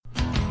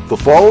The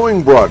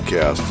following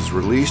broadcast is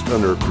released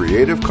under a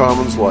Creative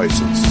Commons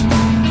license.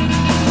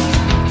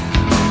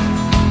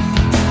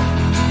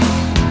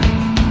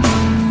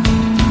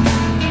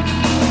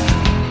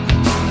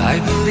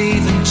 I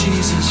believe in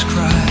Jesus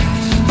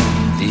Christ,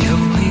 the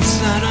only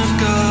Son of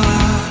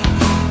God.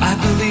 I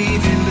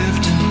believe He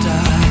lived and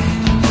died,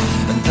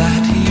 and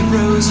that He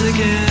rose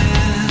again.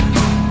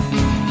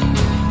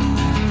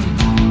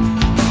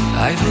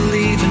 I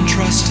believe and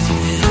trust in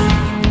Him.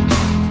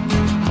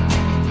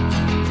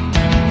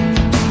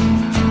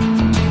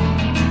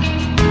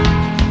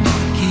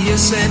 He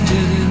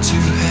ascended into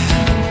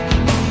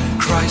heaven.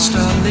 Christ,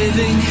 our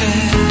living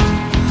head,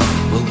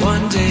 will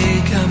one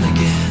day come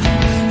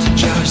again to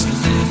judge the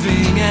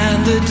living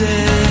and the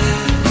dead.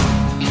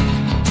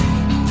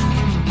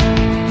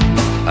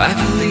 I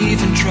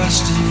believe and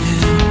trust in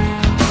Him.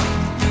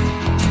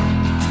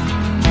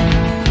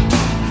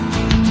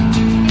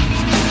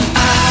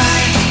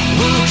 I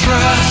will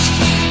trust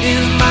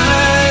in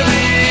my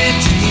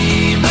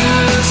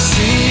Redeemer,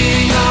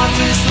 sing of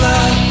His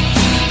love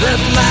that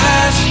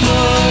lasts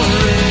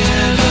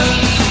forever,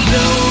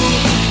 know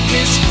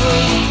His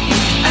full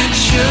and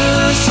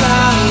sure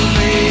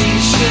salvation.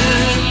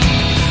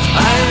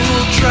 I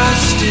will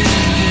trust in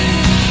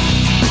Him.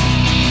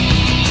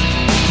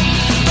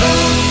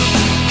 Oh,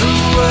 the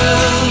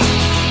world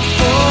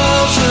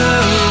falls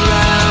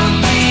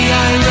around me,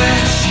 I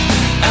rest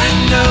and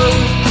know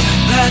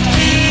that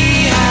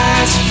He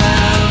has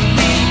found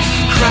me.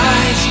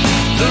 Christ,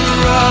 the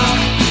rock,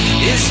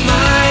 is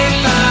my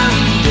foundation.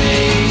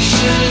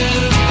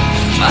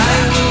 I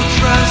will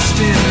trust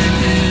in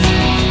Him.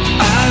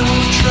 I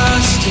will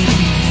trust in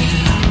Him.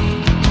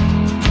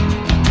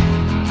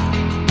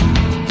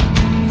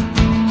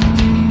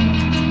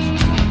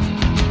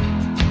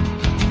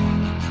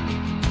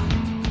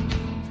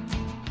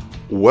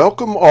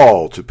 Welcome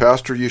all to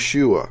Pastor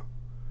Yeshua.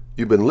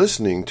 You've been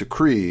listening to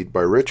Creed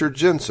by Richard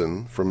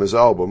Jensen from his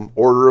album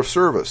Order of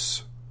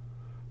Service.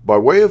 By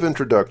way of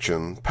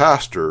introduction,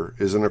 Pastor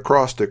is an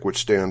acrostic which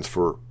stands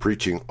for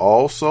preaching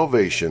all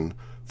salvation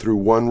through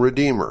one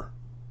Redeemer.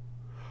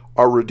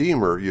 Our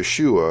Redeemer,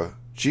 Yeshua,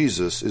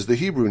 Jesus, is the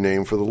Hebrew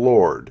name for the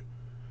Lord.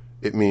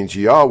 It means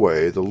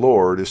Yahweh, the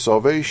Lord, is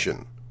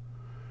salvation.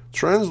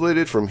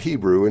 Translated from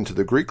Hebrew into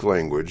the Greek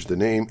language, the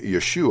name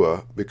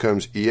Yeshua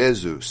becomes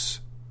Iesus.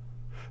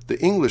 The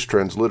English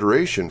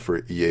transliteration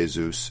for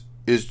Iesus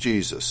is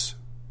Jesus.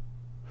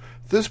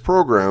 This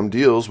program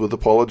deals with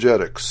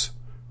apologetics,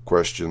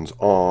 questions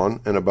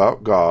on and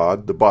about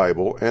God, the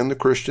Bible, and the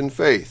Christian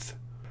faith.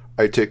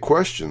 I take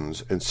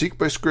questions and seek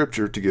by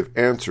Scripture to give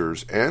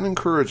answers and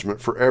encouragement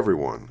for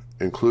everyone,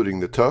 including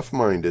the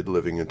tough-minded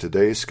living in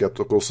today's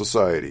skeptical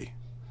society.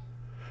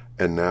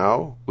 And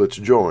now, let's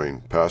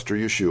join Pastor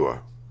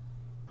Yeshua.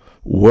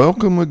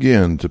 Welcome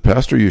again to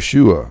Pastor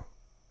Yeshua.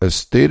 As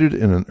stated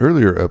in an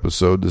earlier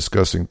episode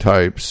discussing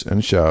types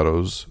and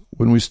shadows,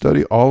 when we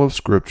study all of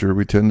Scripture,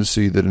 we tend to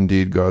see that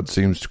indeed God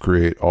seems to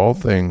create all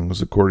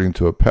things according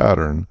to a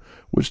pattern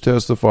which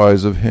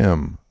testifies of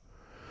Him.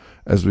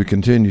 As we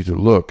continue to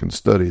look and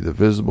study the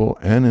visible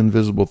and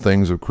invisible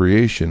things of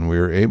creation, we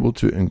are able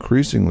to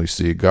increasingly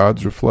see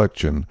God's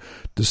reflection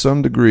to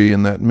some degree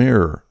in that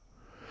mirror.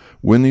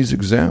 When these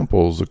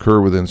examples occur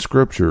within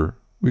Scripture,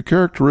 we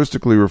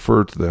characteristically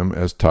refer to them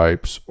as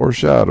types or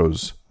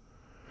shadows.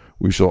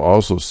 We shall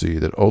also see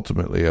that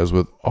ultimately, as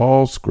with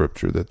all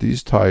Scripture, that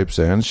these types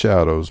and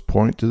shadows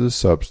point to the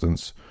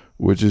substance,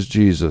 which is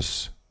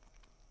Jesus.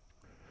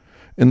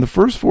 In the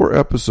first 4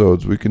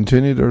 episodes, we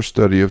continued our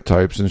study of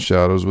types and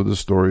shadows with the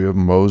story of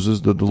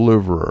Moses the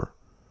deliverer.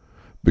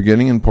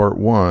 Beginning in part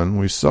 1,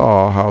 we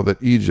saw how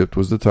that Egypt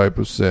was the type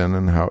of sin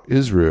and how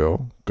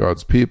Israel,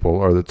 God's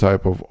people, are the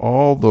type of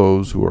all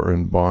those who are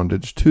in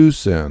bondage to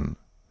sin.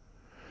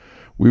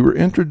 We were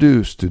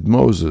introduced to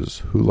Moses,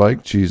 who,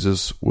 like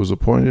Jesus, was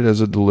appointed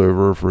as a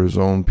deliverer for his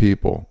own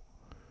people.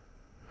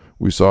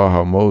 We saw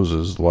how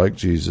Moses, like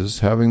Jesus,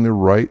 having the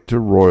right to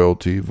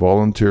royalty,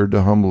 volunteered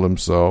to humble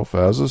himself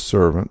as a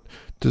servant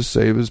to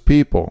save his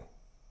people.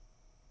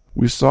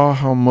 We saw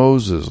how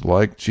Moses,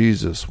 like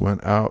Jesus,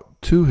 went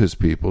out to his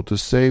people to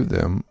save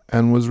them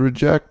and was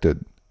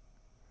rejected.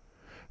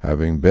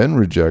 Having been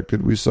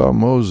rejected, we saw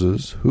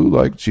Moses, who,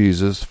 like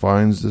Jesus,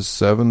 finds the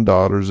 7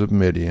 daughters of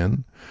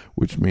Midian,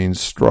 which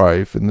means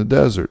strife, in the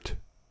desert.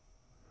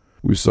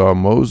 We saw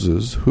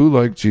Moses, who,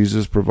 like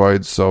Jesus,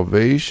 provides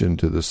salvation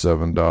to the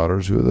 7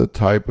 daughters, who are the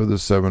type of the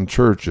 7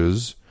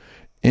 churches,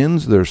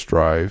 ends their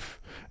strife,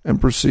 and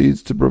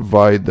proceeds to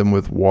provide them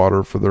with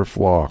water for their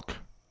flock.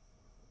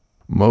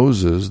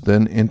 Moses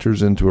then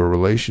enters into a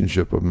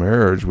relationship of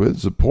marriage with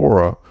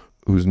Zipporah,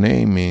 whose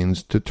name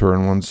means to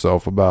turn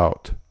oneself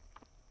about.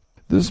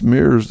 This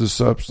mirrors the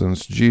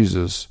substance,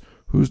 Jesus,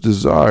 whose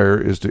desire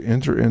is to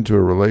enter into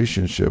a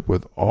relationship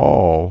with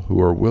all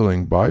who are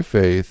willing by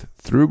faith,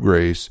 through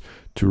grace,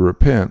 to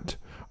repent,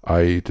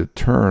 i.e. to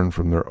turn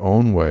from their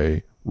own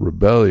way,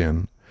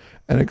 rebellion,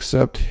 and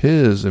accept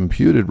His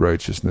imputed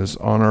righteousness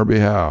on our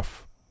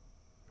behalf.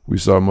 We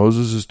saw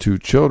Moses' 2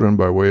 children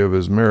by way of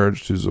his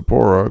marriage to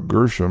Zipporah,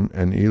 Gershom,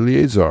 and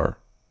Eleazar.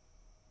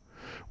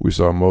 We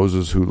saw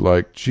Moses who,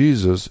 like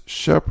Jesus,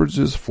 shepherds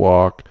his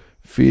flock,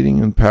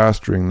 feeding and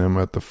pasturing them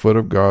at the foot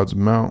of God's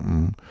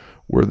mountain,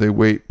 where they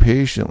wait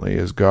patiently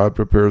as God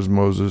prepares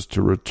Moses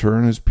to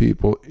return his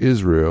people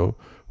Israel,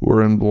 who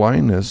are in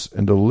blindness,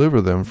 and deliver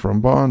them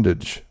from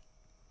bondage.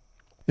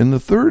 In the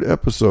third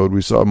episode,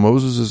 we saw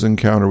Moses'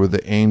 encounter with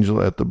the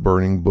angel at the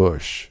burning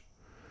bush.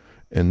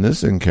 In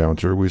this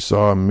encounter, we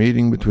saw a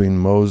meeting between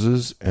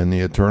Moses and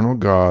the eternal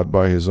God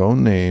by his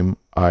own name,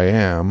 I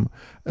Am,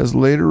 as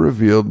later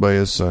revealed by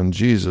his son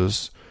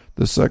Jesus,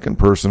 the second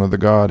person of the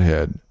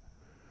Godhead.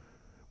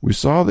 We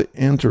saw the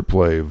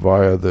interplay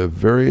via the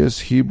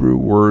various Hebrew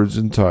words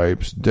and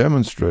types,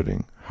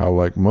 demonstrating how,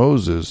 like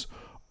Moses,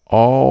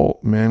 all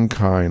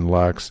mankind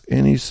lacks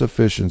any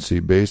sufficiency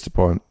based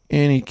upon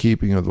any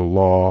keeping of the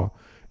law,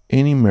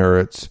 any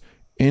merits,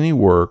 any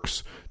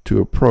works to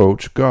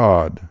approach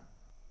God.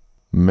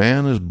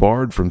 Man is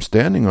barred from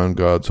standing on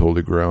God's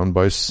holy ground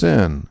by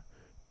sin.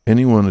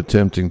 Anyone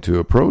attempting to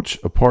approach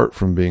apart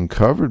from being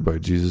covered by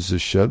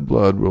Jesus' shed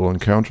blood will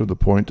encounter the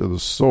point of the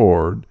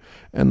sword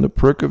and the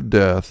prick of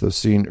death as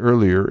seen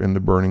earlier in the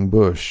burning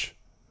bush.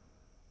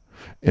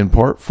 In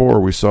Part 4,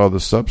 we saw the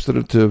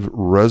substantive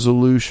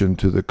resolution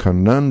to the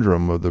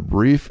conundrum of the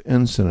brief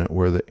incident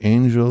where the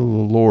angel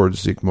of the Lord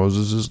seeks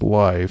Moses'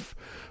 life,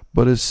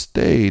 but is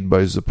stayed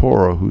by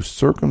Zipporah, who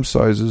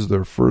circumcises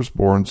their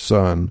firstborn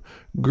son,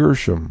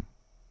 Gershom.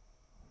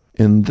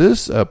 In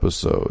this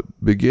episode,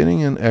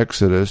 beginning in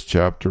Exodus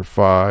chapter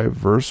 5,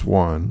 verse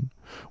 1,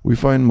 we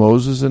find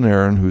Moses and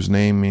Aaron, whose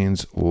name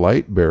means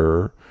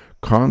light-bearer,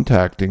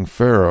 contacting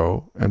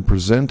Pharaoh and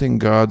presenting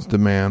God's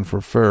demand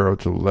for Pharaoh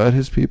to let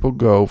his people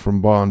go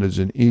from bondage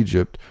in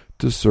Egypt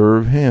to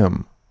serve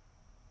him.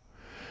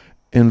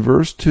 In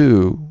verse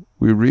 2,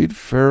 we read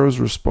Pharaoh's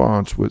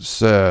response, which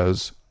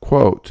says,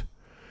 quote,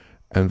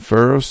 "And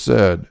Pharaoh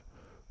said,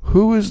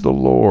 'Who is the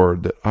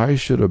Lord that I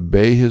should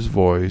obey his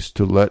voice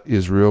to let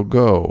Israel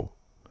go?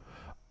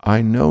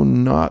 I know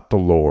not the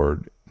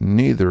Lord,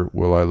 neither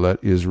will I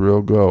let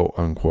Israel go,'"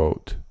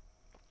 unquote.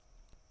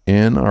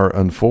 In our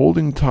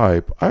unfolding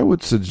type, I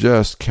would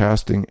suggest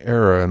casting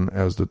Aaron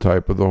as the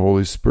type of the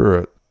Holy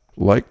Spirit.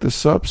 Like the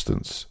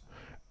substance,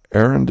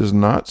 Aaron does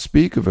not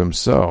speak of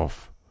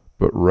himself,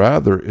 but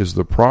rather is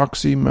the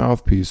proxy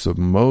mouthpiece of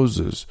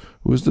Moses,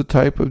 who is the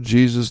type of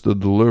Jesus the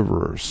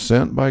deliverer,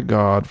 sent by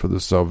God for the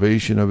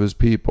salvation of his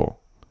people.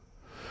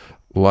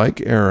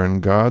 Like Aaron,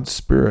 God's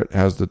Spirit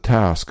has the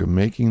task of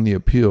making the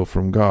appeal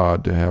from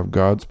God to have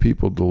God's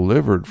people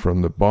delivered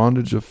from the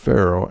bondage of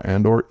Pharaoh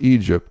and or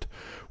Egypt,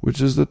 which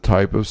is the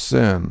type of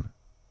sin.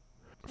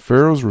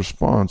 Pharaoh's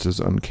response is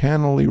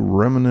uncannily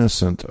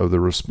reminiscent of the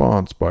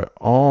response by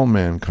all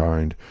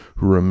mankind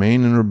who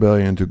remain in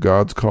rebellion to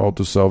God's call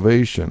to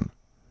salvation.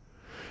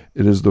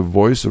 It is the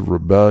voice of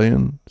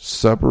rebellion,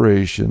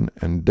 separation,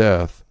 and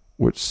death,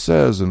 which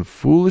says in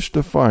foolish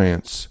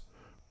defiance,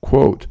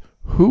 quote,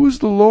 "Who is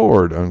the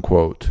Lord?"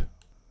 unquote.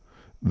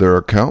 There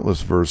are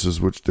countless verses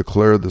which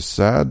declare the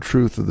sad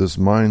truth of this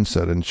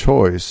mindset and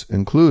choice,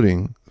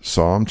 including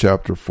Psalm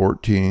chapter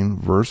 14,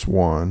 verse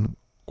 1,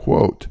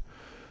 quote,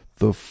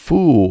 "The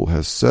fool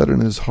has said in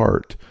his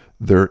heart,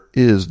 there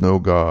is no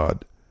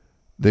God.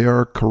 They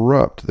are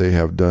corrupt, they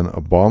have done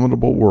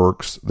abominable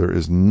works, there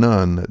is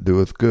none that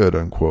doeth good,"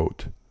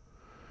 unquote.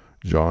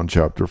 John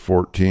chapter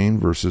 14,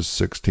 verses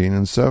 16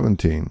 and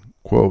 17,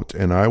 quote,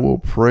 "And I will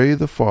pray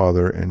the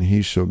Father, and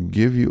he shall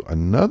give you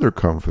another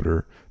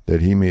Comforter,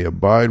 that he may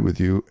abide with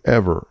you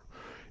ever,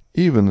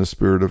 even the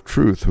Spirit of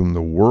truth, whom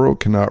the world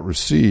cannot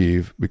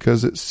receive,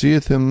 because it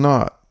seeth him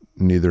not,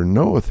 neither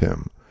knoweth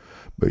him.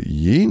 But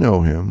ye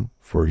know him,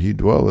 for he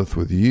dwelleth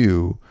with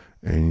you,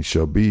 and he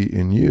shall be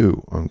in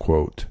you,"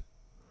 unquote.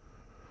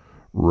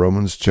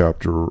 Romans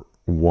chapter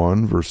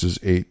 1, verses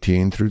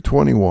 18 through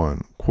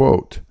 21,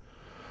 quote,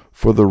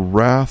 "For the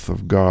wrath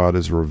of God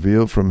is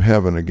revealed from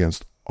heaven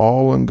against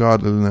all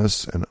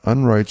ungodliness and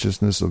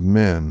unrighteousness of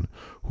men,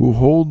 who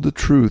hold the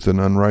truth in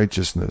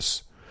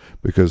unrighteousness,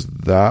 because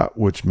that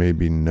which may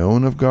be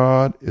known of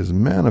God is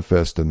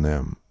manifest in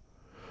them.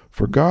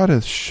 For God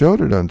hath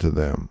showed it unto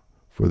them,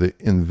 for the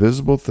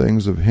invisible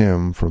things of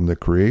him from the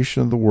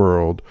creation of the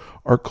world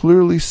are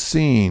clearly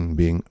seen,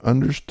 being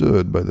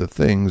understood by the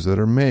things that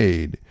are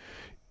made,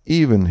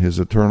 even his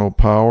eternal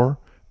power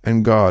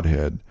and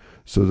Godhead,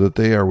 so that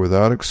they are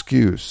without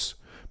excuse,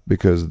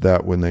 because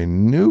that when they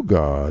knew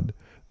God,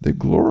 they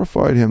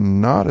glorified him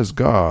not as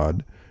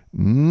God,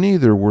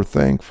 neither were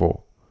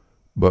thankful,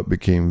 but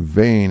became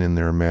vain in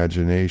their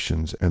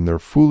imaginations, and their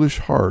foolish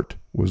heart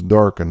was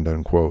darkened,"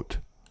 unquote.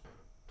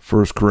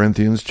 1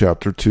 Corinthians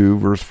chapter 2,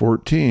 verse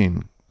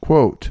 14,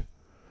 quote,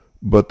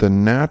 "But the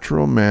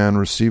natural man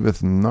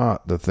receiveth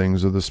not the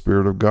things of the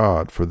Spirit of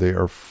God, for they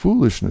are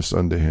foolishness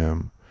unto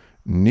him,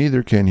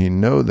 neither can he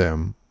know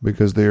them,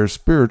 because they are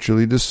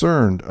spiritually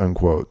discerned,"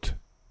 unquote.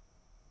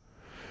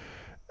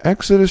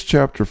 Exodus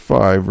chapter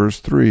 5, verse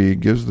 3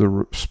 gives the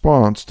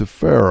response to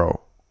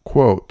Pharaoh,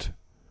 quote,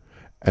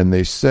 "And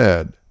they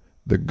said,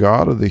 The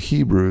God of the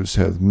Hebrews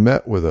hath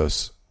met with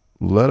us.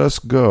 Let us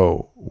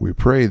go, we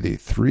pray thee,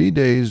 3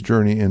 days'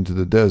 journey into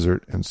the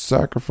desert, and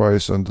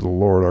sacrifice unto the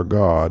Lord our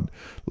God,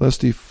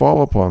 lest he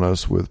fall upon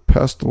us with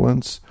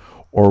pestilence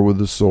or with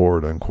the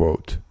sword."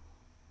 Unquote.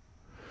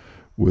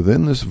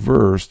 Within this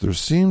verse, there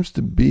seems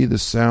to be the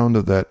sound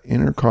of that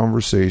inner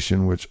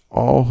conversation which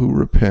all who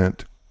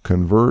repent,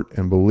 convert,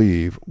 and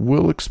believe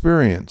will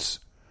experience.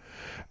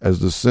 As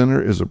the sinner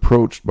is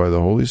approached by the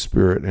Holy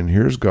Spirit and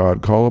hears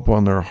God call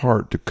upon their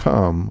heart to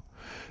come,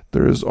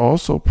 there is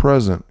also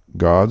present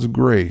God's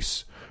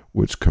grace,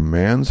 which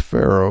commands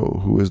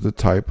Pharaoh, who is the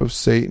type of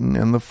Satan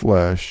and the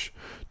flesh,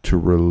 to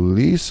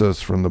release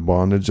us from the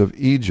bondage of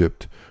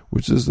Egypt,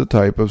 which is the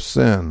type of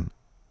sin.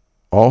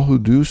 All who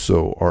do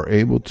so are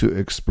able to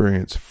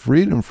experience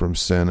freedom from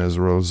sin as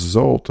a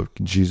result of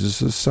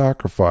Jesus'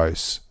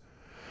 sacrifice.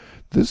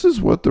 This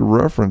is what the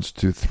reference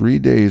to 3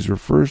 days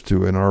refers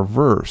to in our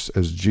verse,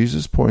 as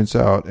Jesus points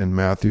out in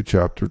Matthew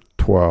chapter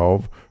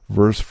 12,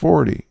 verse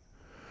 40.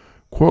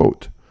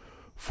 Quote,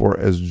 "For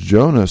as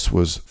Jonas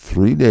was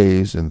 3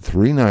 days and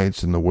 3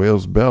 nights in the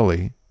whale's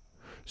belly,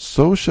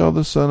 so shall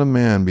the Son of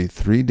Man be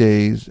 3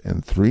 days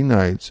and 3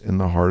 nights in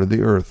the heart of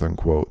the earth."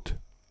 Unquote.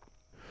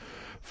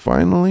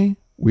 Finally,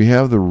 we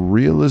have the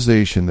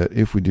realization that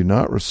if we do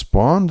not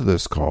respond to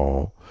this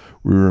call,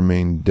 we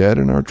remain dead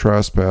in our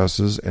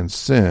trespasses and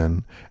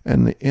sin,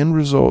 and the end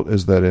result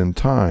is that in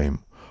time,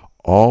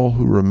 all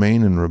who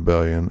remain in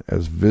rebellion,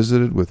 as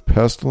visited with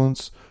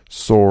pestilence,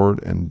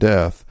 sword, and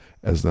death,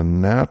 as the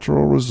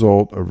natural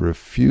result of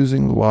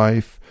refusing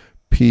life,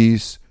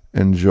 peace,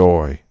 and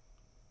joy.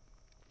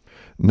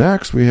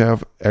 Next, we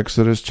have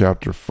Exodus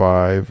chapter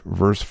 5,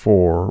 verse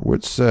 4,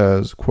 which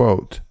says,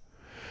 quote,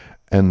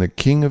 "And the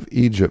king of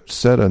Egypt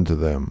said unto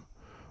them,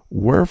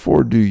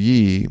 Wherefore do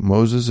ye,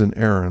 Moses and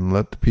Aaron,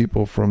 let the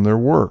people from their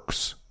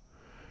works?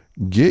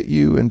 Get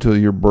you into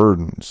your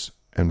burdens.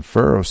 And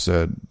Pharaoh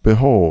said,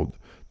 Behold,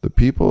 the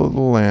people of the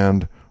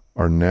land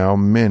are now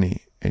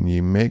many, and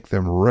ye make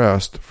them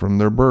rest from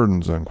their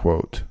burdens."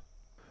 Unquote.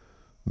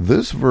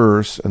 This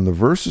verse and the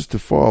verses to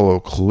follow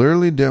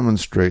clearly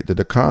demonstrate the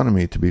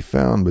dichotomy to be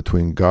found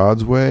between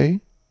God's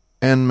way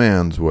and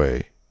man's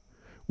way.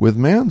 With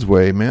man's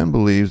way, man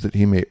believes that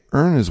he may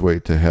earn his way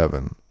to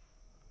heaven.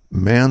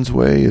 Man's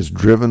way is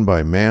driven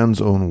by man's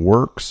own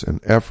works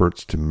and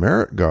efforts to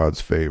merit God's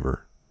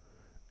favor.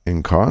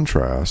 In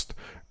contrast,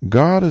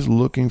 God is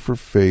looking for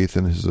faith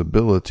in his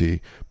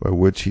ability by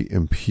which he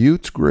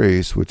imputes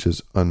grace, which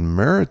is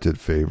unmerited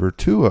favor,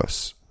 to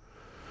us.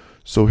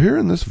 So here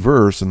in this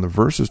verse and the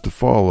verses to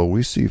follow,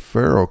 we see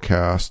Pharaoh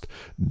cast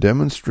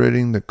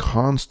demonstrating the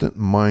constant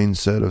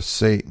mindset of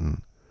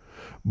Satan.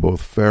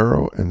 Both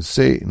Pharaoh and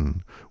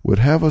Satan would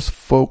have us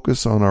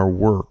focus on our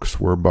works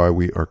whereby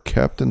we are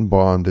kept in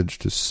bondage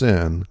to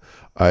sin,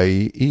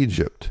 i.e.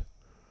 Egypt.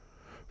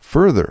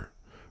 Further,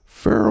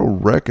 Pharaoh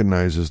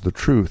recognizes the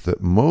truth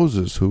that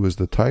Moses, who is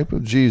the type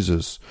of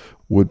Jesus,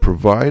 would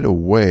provide a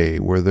way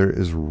where there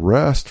is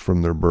rest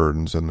from their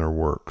burdens and their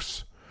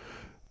works.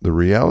 The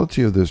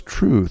reality of this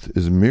truth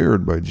is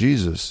mirrored by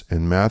Jesus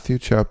in Matthew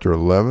chapter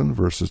 11,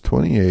 verses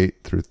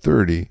 28 through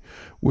 30,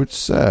 which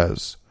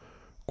says,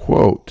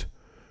 quote,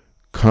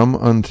 "Come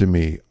unto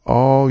me,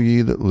 all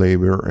ye that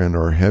labor and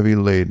are heavy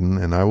laden,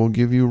 and I will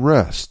give you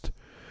rest.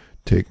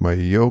 Take my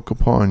yoke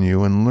upon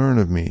you, and learn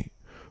of me,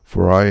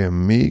 for I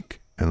am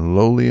meek and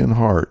lowly in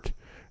heart,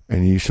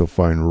 and ye shall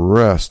find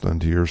rest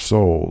unto your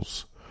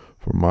souls.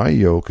 For my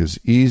yoke is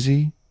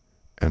easy,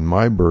 and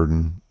my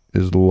burden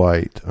is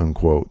light."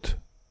 Unquote.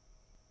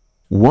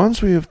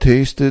 Once we have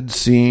tasted,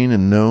 seen,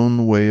 and known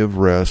the way of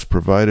rest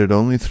provided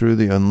only through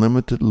the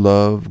unlimited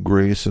love,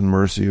 grace, and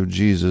mercy of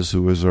Jesus,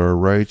 who is our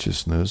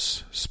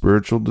righteousness,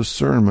 spiritual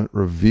discernment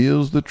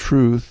reveals the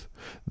truth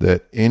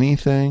that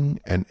anything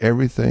and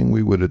everything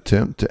we would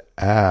attempt to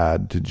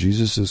add to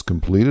Jesus'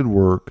 completed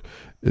work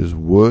is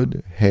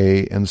wood,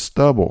 hay, and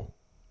stubble.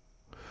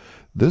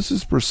 This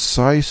is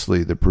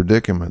precisely the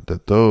predicament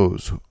that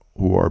those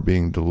who are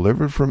being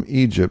delivered from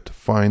Egypt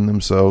find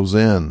themselves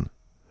in.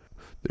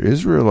 The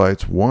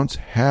Israelites once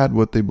had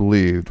what they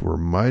believed were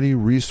mighty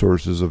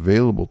resources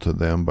available to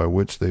them by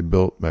which they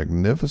built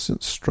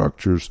magnificent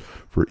structures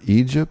for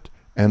Egypt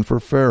and for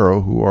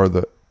Pharaoh, who are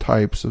the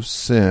types of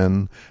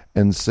sin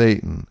and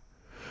Satan.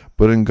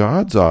 But in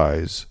God's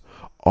eyes,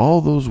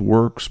 all those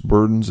works,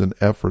 burdens, and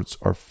efforts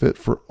are fit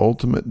for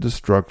ultimate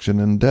destruction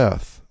and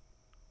death.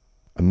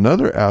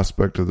 Another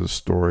aspect of the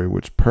story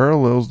which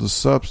parallels the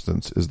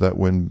substance is that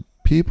when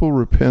people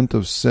repent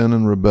of sin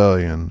and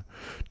rebellion,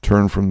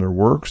 turn from their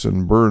works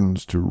and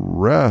burdens to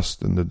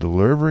rest in the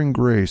delivering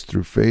grace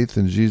through faith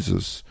in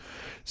Jesus,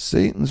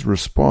 Satan's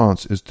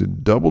response is to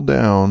double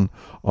down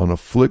on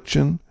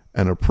affliction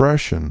and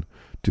oppression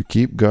to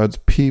keep God's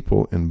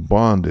people in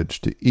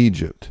bondage to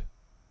Egypt.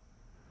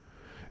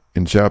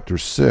 In chapter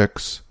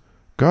 6,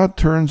 God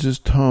turns his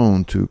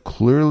tone to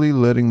clearly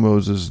letting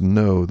Moses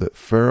know that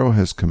Pharaoh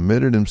has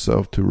committed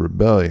himself to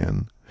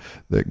rebellion,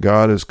 that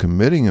God is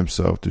committing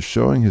himself to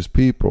showing his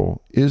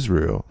people,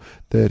 Israel,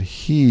 that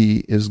he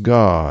is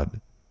God.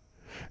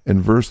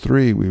 In verse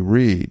 3 we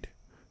read,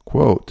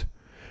 quote,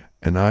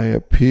 And I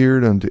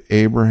appeared unto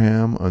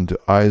Abraham, unto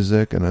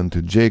Isaac, and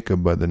unto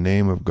Jacob by the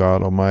name of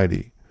God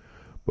Almighty,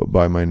 but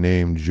by my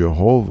name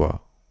Jehovah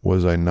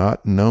was I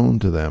not known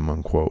to them,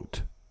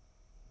 unquote.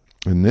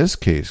 In this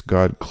case,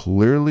 God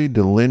clearly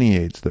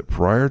delineates that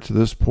prior to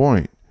this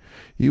point,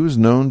 he was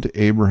known to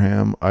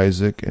Abraham,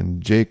 Isaac,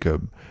 and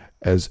Jacob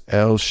as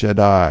El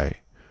Shaddai,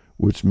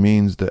 which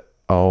means the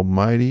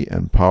Almighty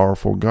and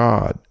powerful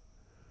God.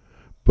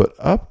 But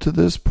up to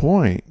this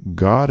point,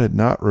 God had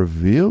not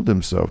revealed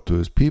himself to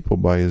his people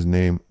by his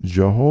name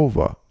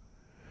Jehovah.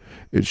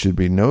 It should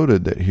be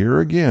noted that here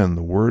again,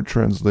 the word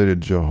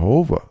translated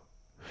Jehovah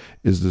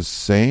is the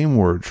same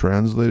word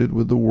translated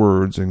with the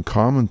words in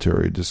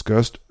commentary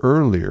discussed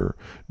earlier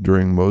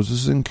during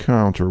Moses'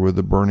 encounter with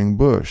the burning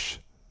bush.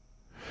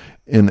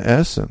 In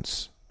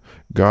essence,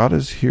 God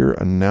is here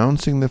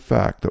announcing the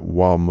fact that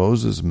while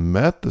Moses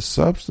met the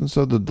substance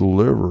of the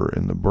deliverer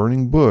in the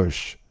burning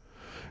bush,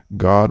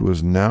 God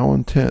was now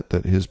intent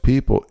that his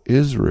people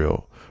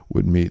Israel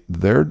would meet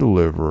their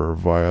deliverer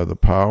via the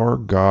power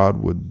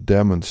God would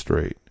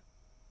demonstrate.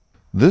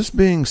 This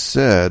being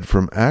said,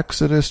 from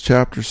Exodus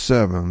chapter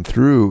 7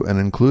 through and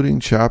including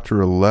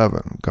chapter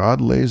 11,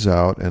 God lays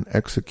out and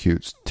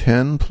executes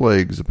 10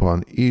 plagues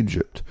upon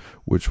Egypt,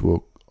 which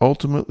will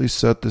ultimately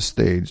set the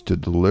stage to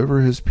deliver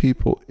his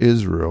people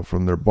Israel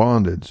from their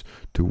bondage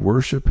to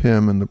worship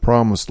him in the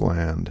promised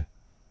land.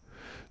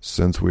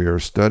 Since we are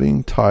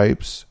studying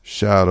types,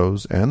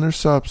 shadows, and their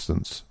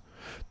substance,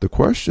 the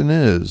question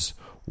is,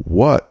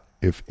 what,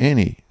 if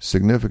any,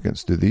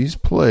 significance do these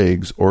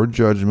plagues or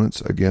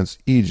judgments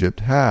against Egypt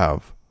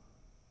have?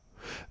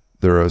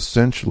 There are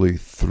essentially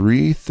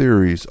 3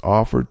 theories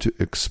offered to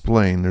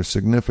explain their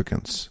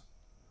significance.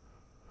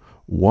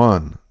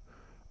 1.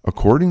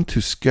 According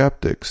to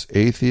skeptics,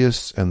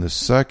 atheists, and the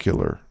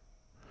secular,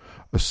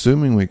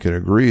 assuming we can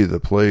agree the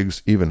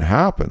plagues even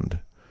happened,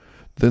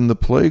 then the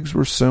plagues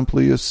were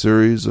simply a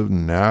series of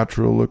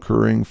natural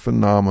occurring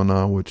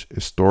phenomena which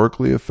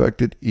historically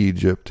affected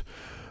Egypt,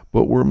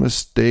 but were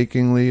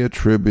mistakenly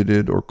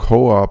attributed or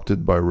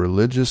co-opted by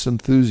religious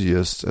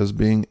enthusiasts as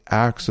being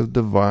acts of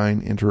divine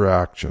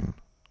interaction.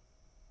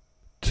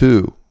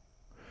 2.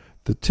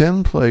 The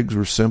 10 plagues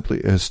were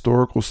simply a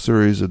historical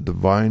series of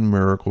divine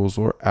miracles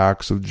or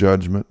acts of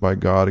judgment by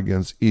God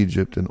against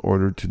Egypt in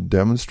order to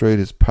demonstrate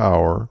his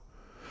power,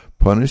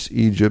 punish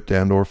Egypt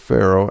and or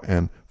Pharaoh,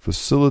 and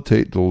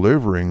facilitate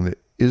delivering the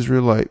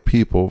Israelite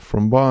people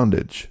from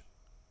bondage.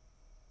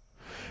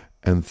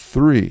 And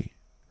 3.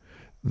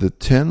 The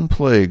 10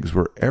 plagues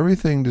were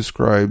everything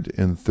described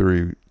in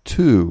theory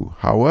 2.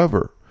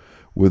 However,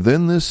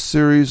 within this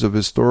series of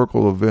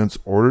historical events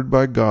ordered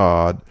by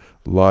God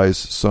lies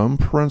some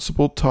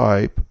principal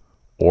type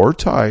or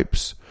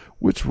types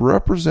which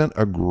represent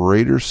a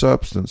greater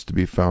substance to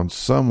be found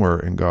somewhere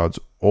in God's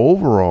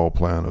overall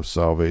plan of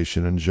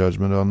salvation and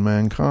judgment on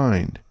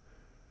mankind.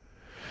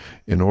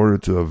 In order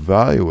to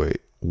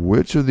evaluate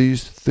which of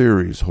these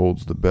theories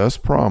holds the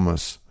best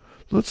promise,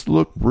 let's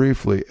look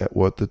briefly at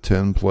what the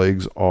 10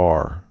 plagues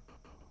are.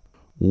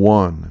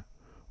 1.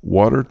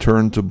 Water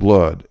turned to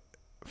blood,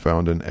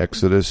 found in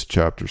Exodus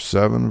chapter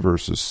 7,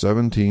 verses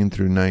 17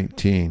 through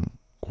 19.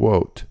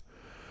 Quote,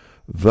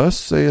 "Thus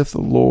saith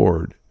the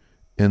Lord,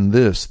 in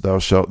this thou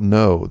shalt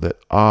know that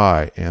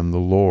I am the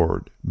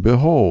Lord.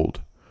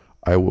 Behold,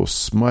 I will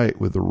smite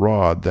with the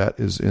rod that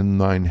is in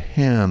thine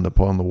hand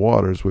upon the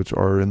waters which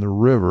are in the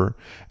river,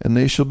 and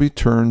they shall be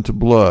turned to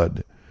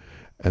blood.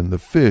 And the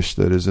fish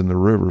that is in the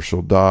river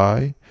shall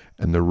die,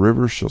 and the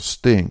river shall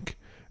stink,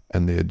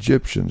 and the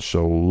Egyptians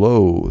shall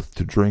loathe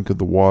to drink of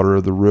the water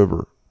of the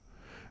river.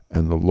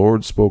 And the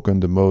Lord spoke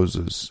unto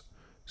Moses,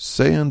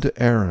 Say unto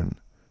Aaron,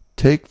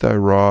 Take thy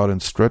rod, and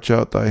stretch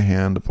out thy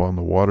hand upon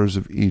the waters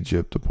of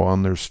Egypt,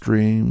 upon their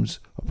streams,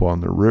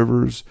 upon their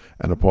rivers,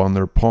 and upon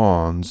their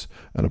ponds,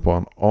 and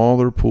upon all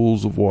their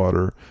pools of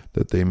water,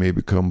 that they may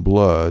become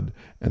blood,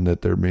 and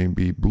that there may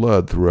be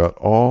blood throughout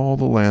all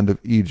the land of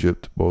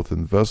Egypt, both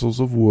in vessels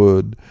of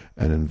wood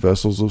and in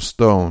vessels of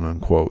stone."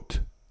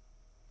 Unquote.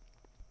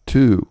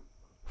 2.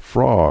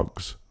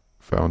 Frogs,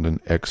 found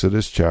in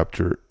Exodus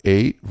chapter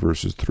 8,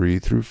 verses 3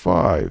 through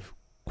 5.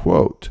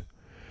 Quote,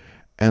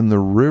 "And the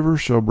river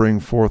shall bring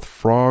forth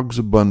frogs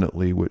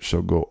abundantly, which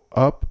shall go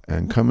up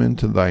and come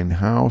into thine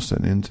house,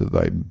 and into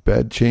thy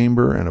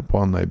bedchamber, and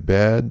upon thy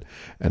bed,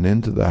 and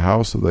into the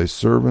house of thy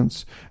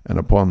servants, and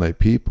upon thy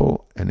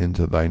people, and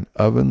into thine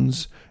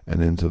ovens,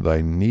 and into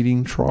thy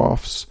kneading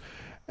troughs.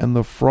 And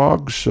the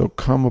frogs shall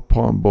come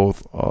upon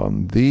both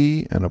on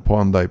thee, and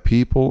upon thy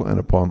people, and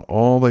upon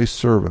all thy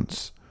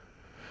servants.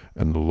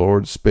 And the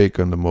Lord spake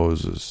unto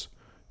Moses,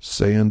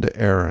 Say unto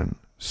Aaron,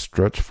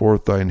 Stretch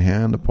forth thine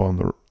hand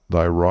upon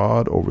thy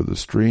rod over the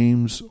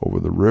streams, over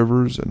the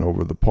rivers, and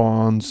over the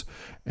ponds,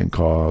 and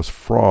cause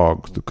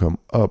frogs to come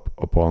up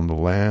upon the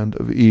land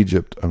of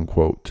Egypt."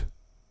 Unquote.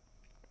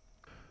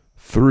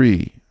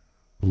 3.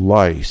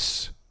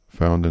 Lice,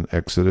 found in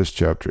Exodus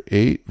chapter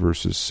 8,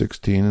 verses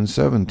 16 and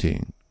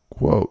 17.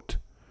 Quote,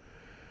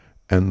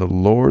 "And the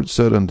Lord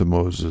said unto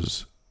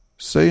Moses,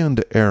 Say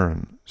unto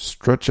Aaron,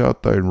 Stretch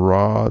out thy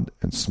rod,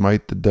 and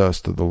smite the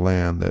dust of the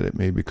land, that it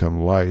may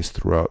become lice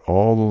throughout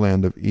all the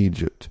land of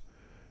Egypt.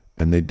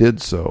 And they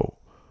did so.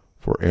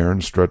 For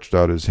Aaron stretched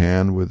out his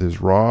hand with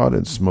his rod,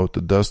 and smote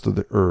the dust of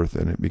the earth,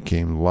 and it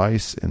became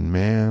lice in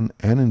man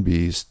and in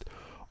beast.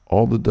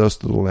 All the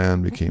dust of the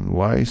land became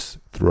lice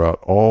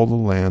throughout all the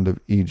land of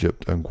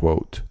Egypt.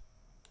 Unquote.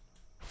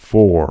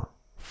 4.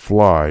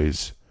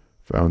 Flies,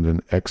 found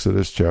in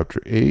Exodus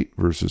chapter 8,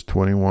 verses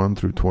 21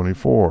 through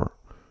 24.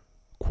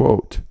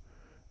 Quote,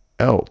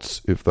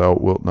 Else, if thou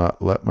wilt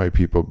not let my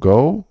people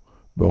go,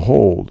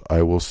 behold,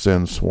 I will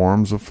send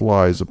swarms of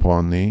flies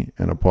upon thee,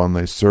 and upon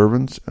thy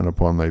servants, and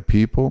upon thy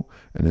people,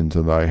 and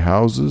into thy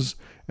houses,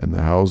 and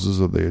the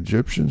houses of the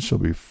Egyptians shall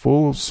be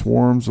full of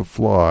swarms of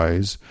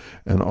flies,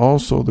 and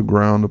also the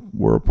ground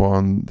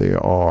whereupon they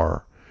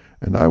are.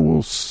 And I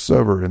will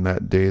sever in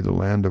that day the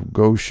land of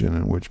Goshen,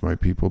 in which my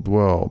people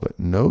dwell, that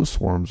no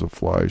swarms of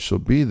flies shall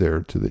be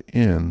there, to the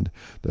end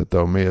that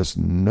thou mayest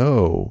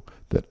know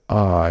that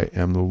I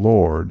am the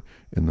Lord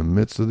in the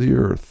midst of the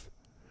earth.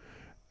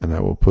 And I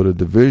will put a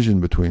division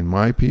between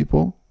my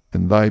people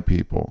and thy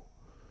people.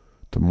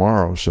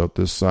 Tomorrow shalt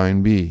this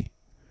sign be.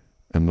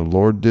 And the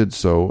Lord did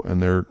so,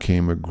 and there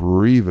came a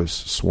grievous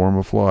swarm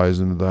of flies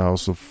into the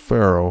house of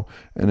Pharaoh,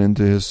 and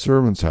into his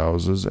servants'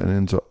 houses, and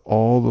into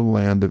all the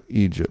land of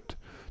Egypt.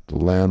 The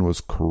land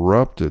was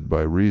corrupted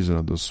by reason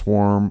of the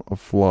swarm of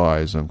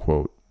flies.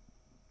 Unquote.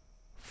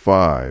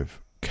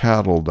 5.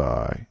 Cattle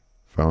die,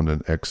 found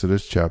in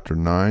Exodus chapter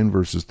 9,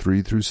 verses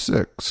 3 through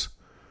 6.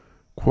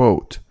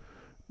 Quote,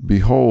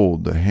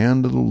 Behold, the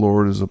hand of the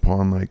Lord is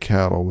upon thy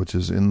cattle which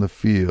is in the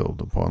field,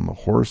 upon the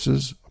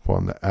horses,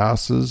 upon the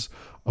asses,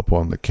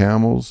 upon the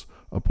camels,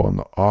 upon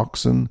the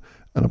oxen,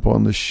 and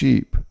upon the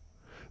sheep.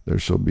 There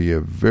shall be a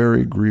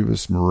very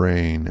grievous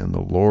murrain, and the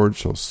Lord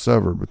shall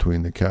sever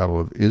between the cattle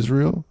of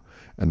Israel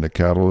and the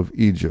cattle of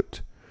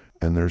Egypt,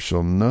 and there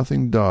shall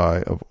nothing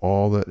die of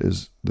all that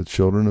is the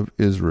children of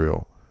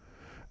Israel.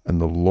 And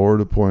the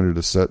Lord appointed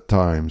a set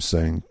time,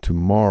 saying,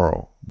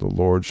 Tomorrow the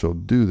Lord shall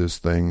do this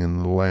thing in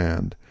the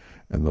land.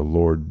 And the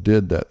Lord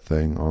did that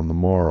thing on the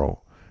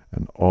morrow.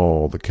 And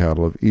all the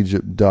cattle of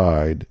Egypt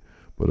died,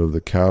 but of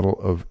the cattle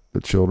of the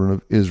children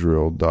of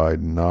Israel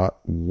died not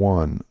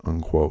one.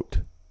 Unquote.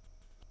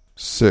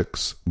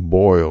 6.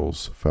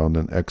 Boils, found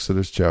in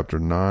Exodus chapter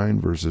 9,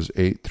 verses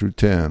 8 through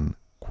 10.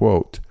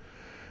 Quote,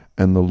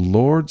 And the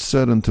Lord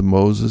said unto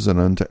Moses and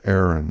unto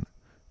Aaron,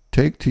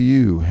 Take to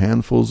you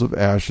handfuls of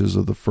ashes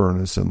of the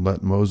furnace, and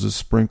let Moses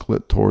sprinkle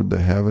it toward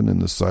the heaven in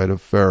the sight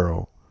of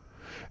Pharaoh.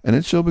 And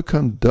it shall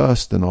become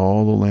dust in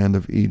all the land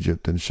of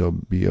Egypt, and shall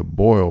be a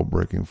boil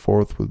breaking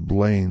forth with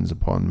blains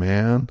upon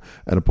man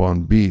and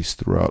upon beast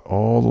throughout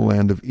all the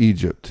land of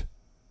Egypt.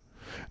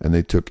 And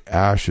they took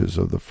ashes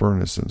of the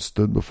furnace and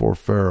stood before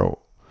Pharaoh.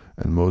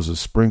 And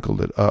Moses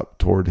sprinkled it up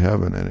toward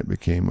heaven, and it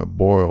became a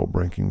boil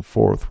breaking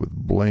forth with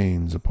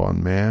blains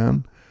upon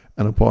man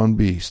and upon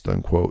beast.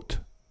 Unquote.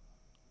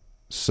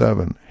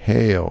 7.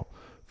 Hail,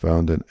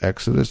 found in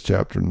Exodus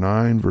chapter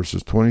 9,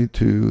 verses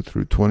 22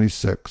 through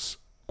 26.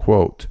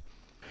 Quote,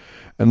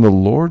 And the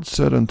Lord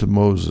said unto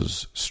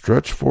Moses,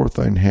 Stretch forth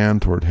thine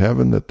hand toward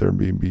heaven, that there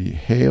may be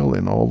hail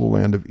in all the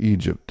land of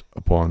Egypt,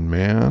 upon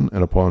man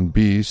and upon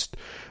beast,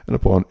 and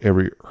upon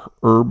every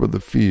herb of the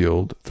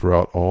field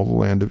throughout all the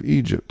land of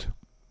Egypt.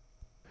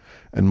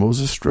 And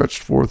Moses stretched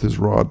forth his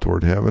rod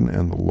toward heaven,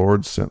 and the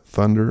Lord sent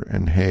thunder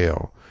and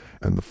hail,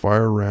 and the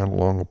fire ran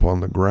along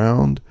upon the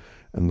ground,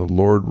 and the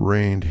Lord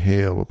rained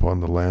hail upon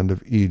the land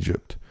of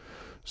Egypt.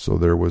 So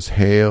there was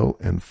hail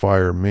and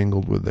fire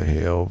mingled with the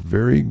hail,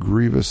 very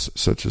grievous,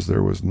 such as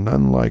there was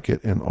none like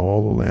it in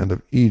all the land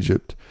of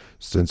Egypt,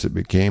 since it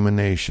became a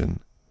nation.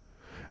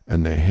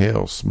 And the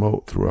hail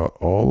smote throughout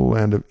all the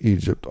land of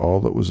Egypt all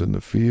that was in the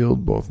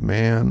field, both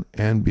man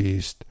and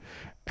beast.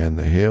 And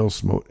the hail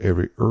smote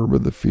every herb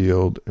of the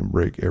field, and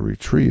brake every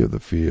tree of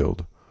the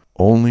field.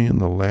 Only in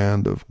the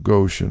land of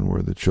Goshen,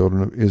 where the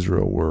children of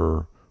Israel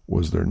were,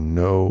 was there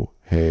no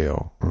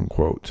hail.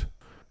 Unquote.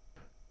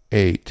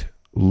 8.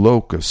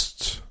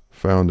 Locusts,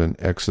 found in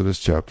Exodus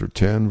chapter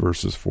 10,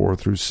 verses 4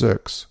 through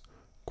 6.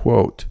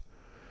 Quote,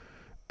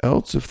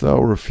 Else if thou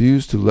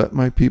refuse to let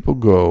my people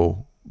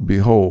go,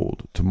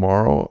 behold,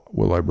 tomorrow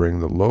will I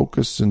bring the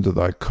locusts into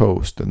thy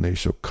coast, and they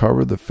shall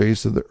cover the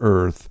face of the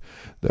earth,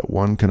 that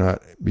one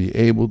cannot be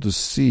able to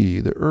see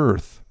the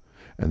earth.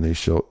 And they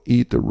shall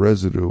eat the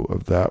residue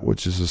of that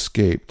which is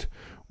escaped,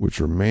 which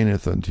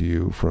remaineth unto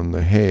you from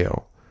the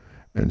hail,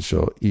 and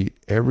shall eat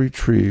every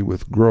tree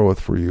which groweth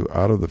for you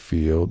out of the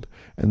field,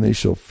 and they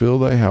shall fill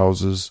thy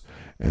houses,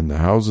 and the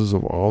houses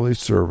of all thy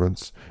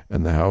servants,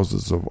 and the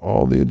houses of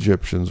all the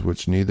Egyptians,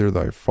 which neither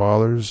thy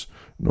fathers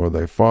nor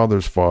thy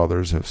fathers'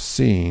 fathers have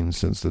seen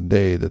since the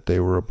day that they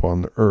were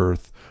upon the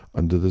earth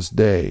unto this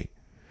day.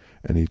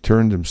 And he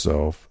turned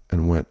himself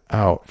and went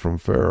out from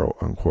Pharaoh.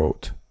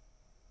 Unquote.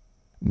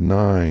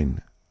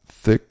 9.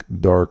 Thick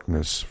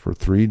darkness for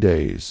 3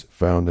 days,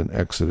 found in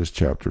Exodus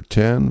chapter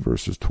 10,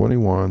 verses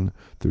 21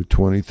 through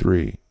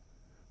 23.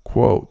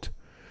 Quote,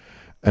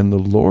 And the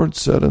Lord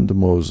said unto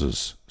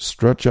Moses,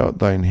 Stretch out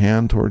thine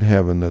hand toward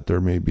heaven, that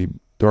there may be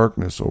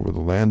darkness over the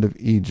land of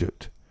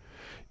Egypt,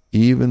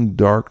 even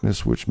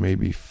darkness which may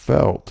be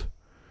felt.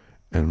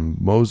 And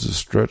Moses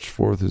stretched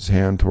forth his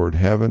hand toward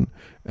heaven,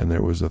 and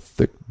there was a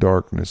thick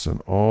darkness in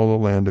all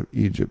the land of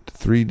Egypt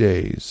 3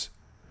 days.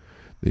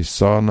 They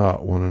saw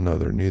not one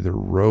another, neither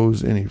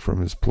rose any from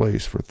his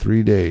place for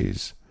 3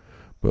 days.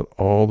 But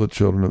all the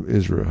children of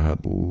Israel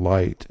had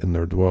light in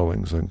their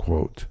dwellings.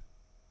 Unquote.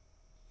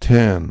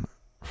 10.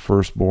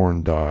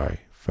 Firstborn die,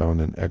 found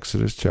in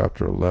Exodus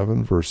chapter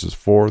 11, verses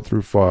 4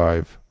 through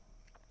 5.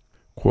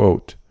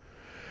 Quote,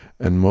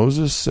 And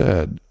Moses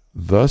said,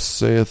 Thus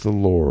saith the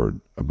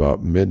Lord,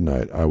 about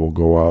midnight I will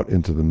go out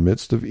into the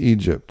midst of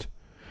Egypt,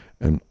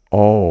 and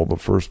all the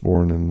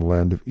firstborn in the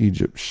land of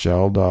Egypt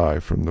shall die,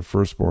 from the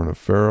firstborn of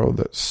Pharaoh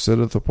that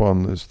sitteth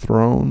upon his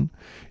throne,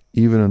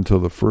 even until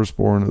the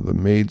firstborn of the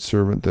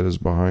maidservant that is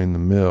behind the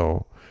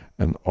mill,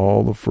 and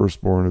all the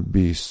firstborn of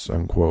beasts.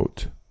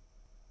 Unquote.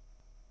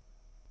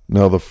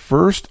 Now the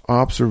first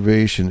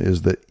observation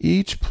is that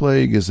each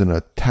plague is an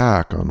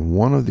attack on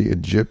one of the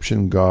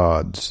Egyptian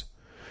gods.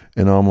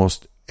 In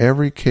almost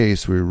every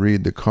case we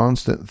read the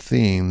constant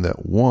theme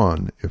that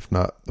one, if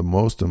not the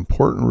most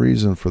important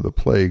reason for the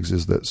plagues,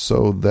 is that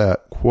so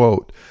that,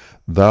 quote,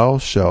 Thou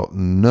shalt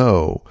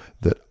know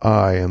that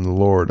I am the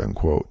Lord,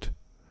 unquote.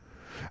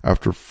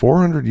 After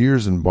 400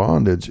 years in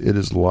bondage, it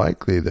is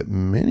likely that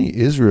many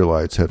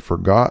Israelites had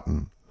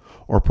forgotten,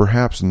 or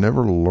perhaps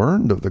never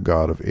learned of the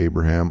God of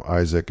Abraham,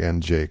 Isaac,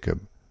 and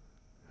Jacob.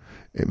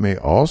 It may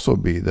also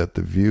be that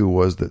the view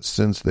was that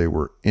since they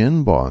were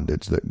in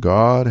bondage, that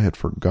God had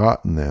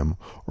forgotten them,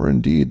 or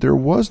indeed there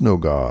was no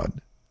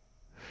God.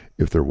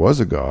 If there was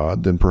a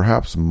God, then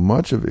perhaps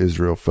much of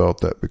Israel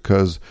felt that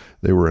because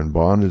they were in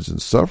bondage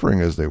and suffering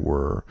as they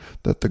were,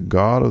 that the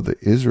God of the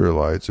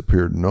Israelites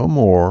appeared no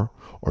more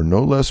or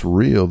no less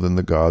real than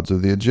the gods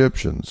of the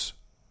Egyptians.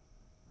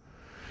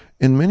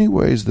 In many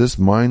ways, this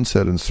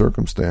mindset and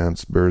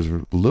circumstance bears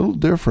little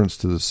difference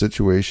to the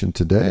situation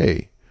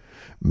today.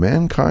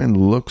 Mankind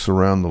looks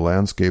around the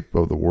landscape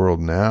of the world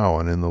now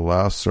and in the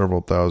last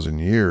several thousand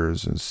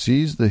years and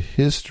sees the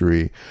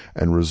history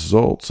and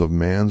results of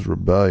man's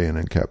rebellion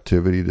and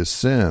captivity to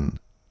sin.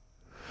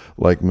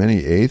 Like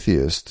many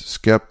atheists,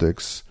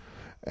 skeptics,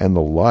 and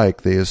the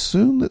like, they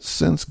assume that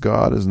since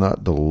God has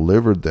not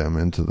delivered them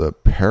into the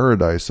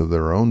paradise of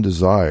their own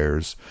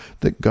desires,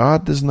 that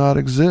God does not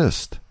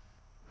exist.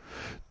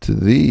 To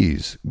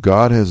these,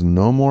 God has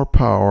no more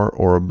power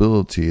or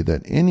ability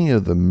than any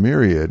of the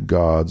myriad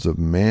gods of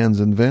man's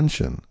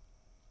invention.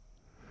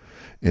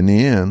 In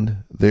the end,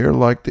 they are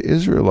like the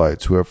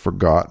Israelites who have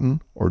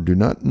forgotten or do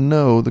not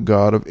know the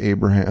God of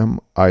Abraham,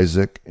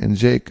 Isaac, and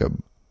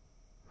Jacob.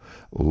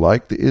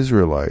 Like the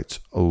Israelites,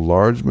 a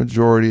large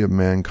majority of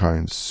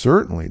mankind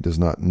certainly does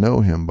not know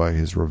him by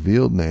his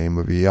revealed name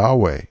of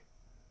Yahweh.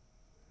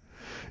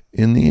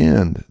 In the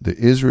end, the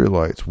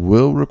Israelites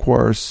will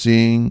require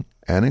seeing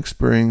and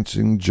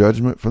experiencing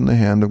judgment from the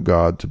hand of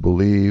God to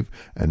believe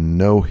and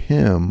know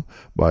him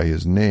by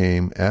his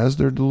name as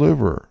their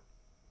deliverer.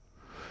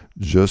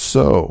 Just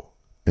so,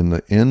 in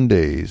the end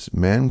days,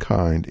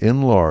 mankind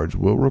in large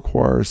will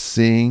require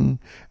seeing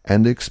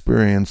and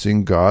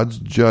experiencing God's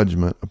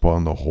judgment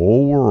upon the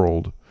whole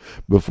world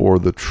before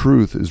the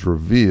truth is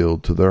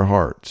revealed to their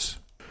hearts.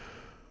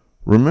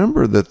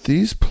 Remember that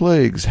these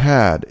plagues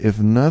had, if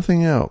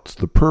nothing else,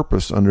 the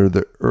purpose under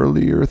the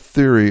earlier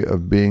theory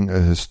of being a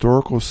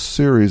historical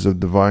series of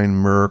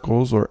divine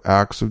miracles or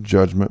acts of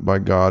judgment by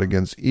God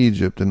against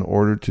Egypt in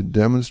order to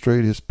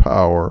demonstrate his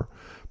power,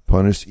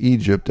 punish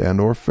Egypt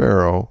and or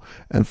Pharaoh,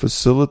 and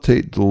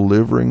facilitate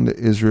delivering the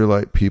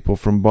Israelite people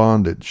from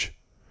bondage.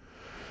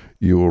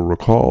 You will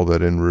recall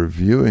that in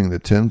reviewing the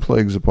 10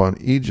 plagues upon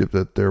Egypt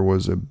that there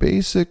was a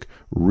basic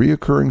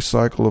reoccurring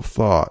cycle of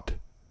thought.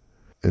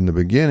 In the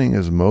beginning,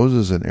 as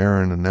Moses and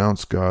Aaron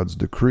announced God's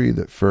decree,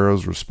 that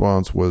Pharaoh's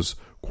response was,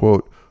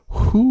 quote,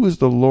 Who is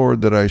the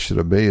Lord that I should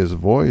obey his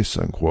voice,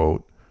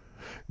 unquote,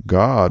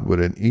 God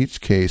would in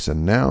each case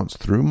announce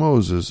through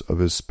Moses of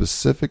his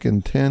specific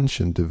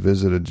intention to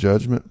visit a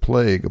judgment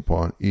plague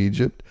upon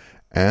Egypt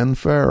and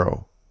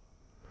Pharaoh.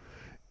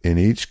 In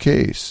each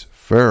case,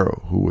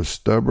 Pharaoh, who was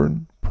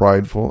stubborn,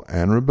 prideful,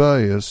 and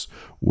rebellious,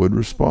 would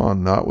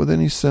respond not with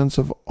any sense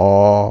of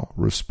awe,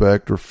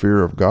 respect, or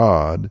fear of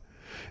God.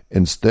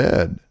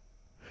 Instead,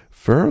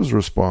 Pharaoh's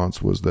response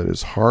was that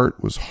his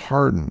heart was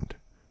hardened,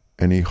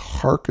 and he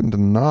hearkened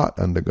not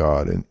unto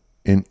God. And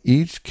in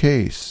each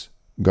case,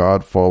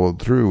 God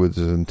followed through with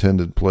his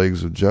intended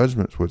plagues of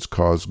judgments, which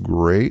caused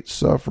great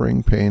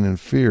suffering, pain, and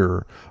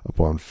fear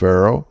upon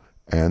Pharaoh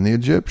and the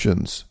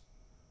Egyptians.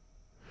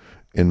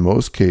 In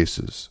most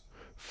cases,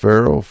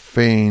 Pharaoh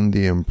feigned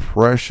the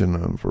impression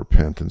of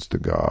repentance to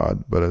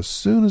God, but as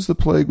soon as the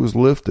plague was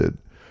lifted,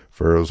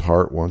 Pharaoh's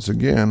heart once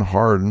again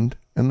hardened,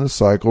 and the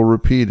cycle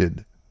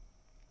repeated.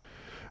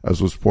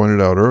 As was pointed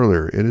out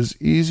earlier, it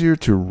is easier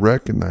to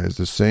recognize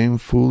the same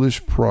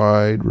foolish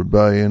pride,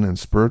 rebellion, and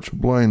spiritual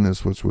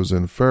blindness which was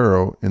in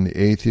Pharaoh in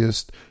the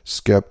atheist,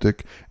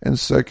 skeptic, and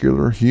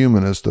secular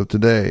humanist of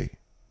today.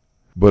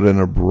 but in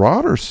a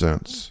broader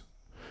sense,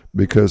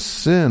 because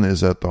sin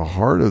is at the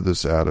heart of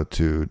this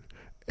attitude,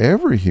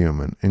 every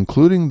human,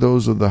 including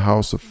those of the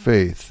house of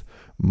faith,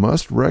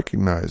 must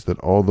recognize that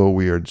although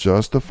we are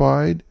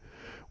justified,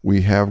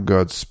 we have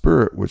God's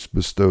Spirit which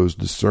bestows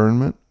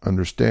discernment,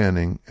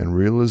 understanding, and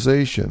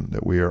realization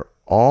that we are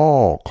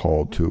all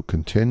called to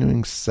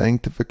continuing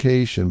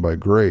sanctification by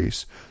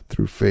grace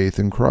through faith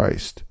in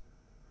Christ.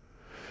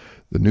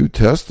 The New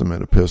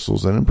Testament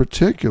epistles, and in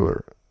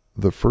particular,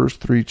 the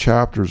first 3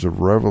 chapters of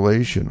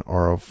Revelation,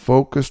 are a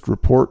focused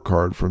report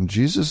card from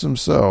Jesus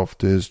himself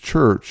to his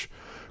church,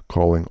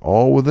 calling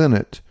all within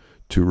it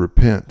to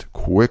repent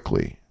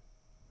quickly.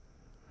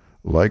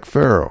 Like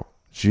Pharaoh,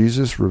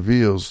 Jesus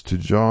reveals to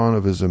John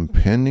of his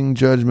impending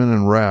judgment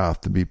and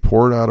wrath to be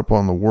poured out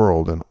upon the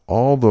world and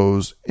all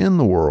those in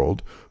the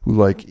world who,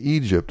 like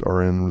Egypt,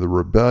 are in the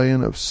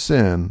rebellion of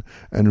sin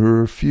and who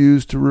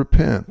refuse to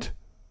repent.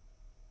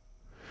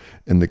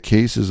 In the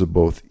cases of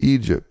both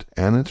Egypt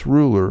and its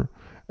ruler,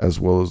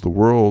 as well as the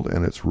world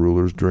and its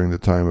rulers during the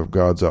time of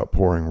God's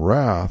outpouring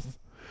wrath,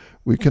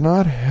 we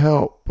cannot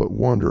help but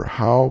wonder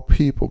how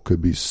people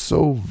could be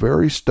so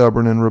very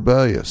stubborn and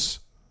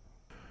rebellious.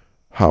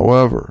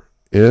 However,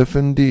 if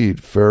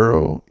indeed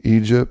Pharaoh,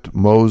 Egypt,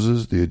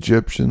 Moses, the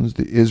Egyptians,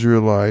 the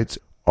Israelites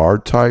are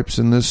types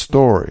in this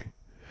story,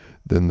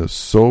 then the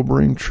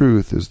sobering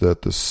truth is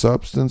that the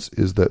substance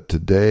is that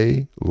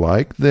today,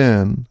 like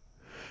then,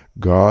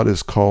 God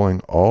is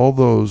calling all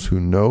those who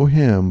know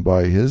him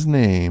by his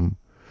name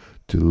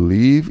to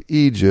leave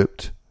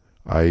Egypt,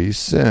 i.e.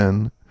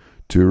 sin,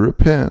 to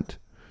repent,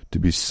 to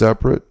be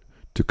separate,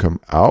 to come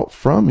out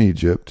from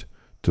Egypt,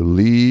 to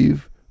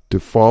leave, to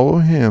follow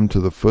him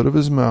to the foot of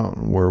his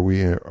mountain where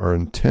we are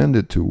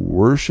intended to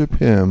worship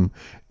him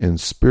in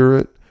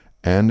spirit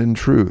and in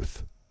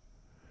truth.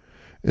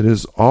 It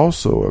is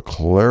also a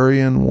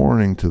clarion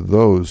warning to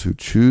those who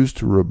choose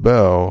to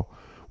rebel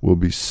will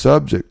be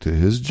subject to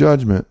his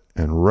judgment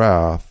and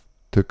wrath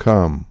to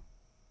come.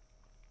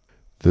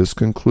 This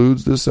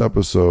concludes this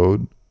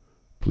episode.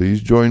 Please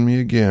join me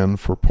again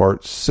for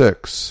part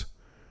 6.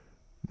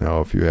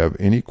 Now, if you have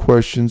any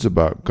questions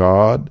about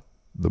God,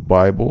 the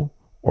Bible,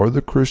 or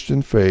the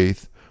Christian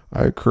faith,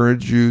 I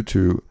encourage you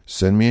to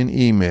send me an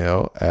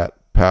email at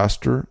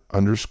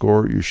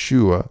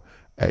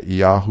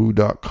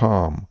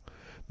pastor_Yeshua@yahoo.com.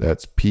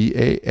 That's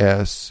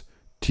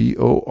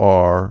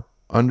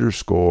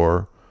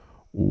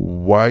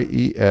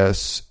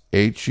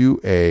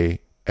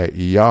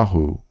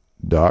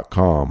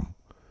pastor_YESHUA@yahoo.com.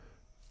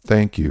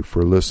 Thank you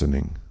for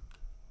listening.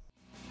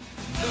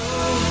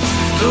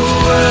 The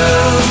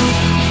world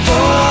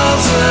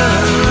falls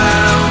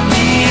around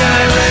me,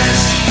 I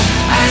rest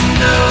and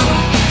know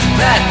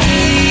that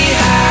he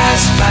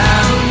has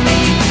found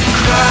me.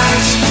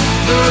 Christ,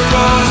 the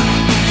rock,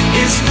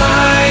 is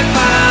my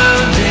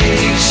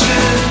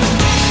foundation.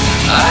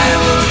 I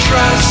will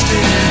trust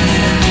in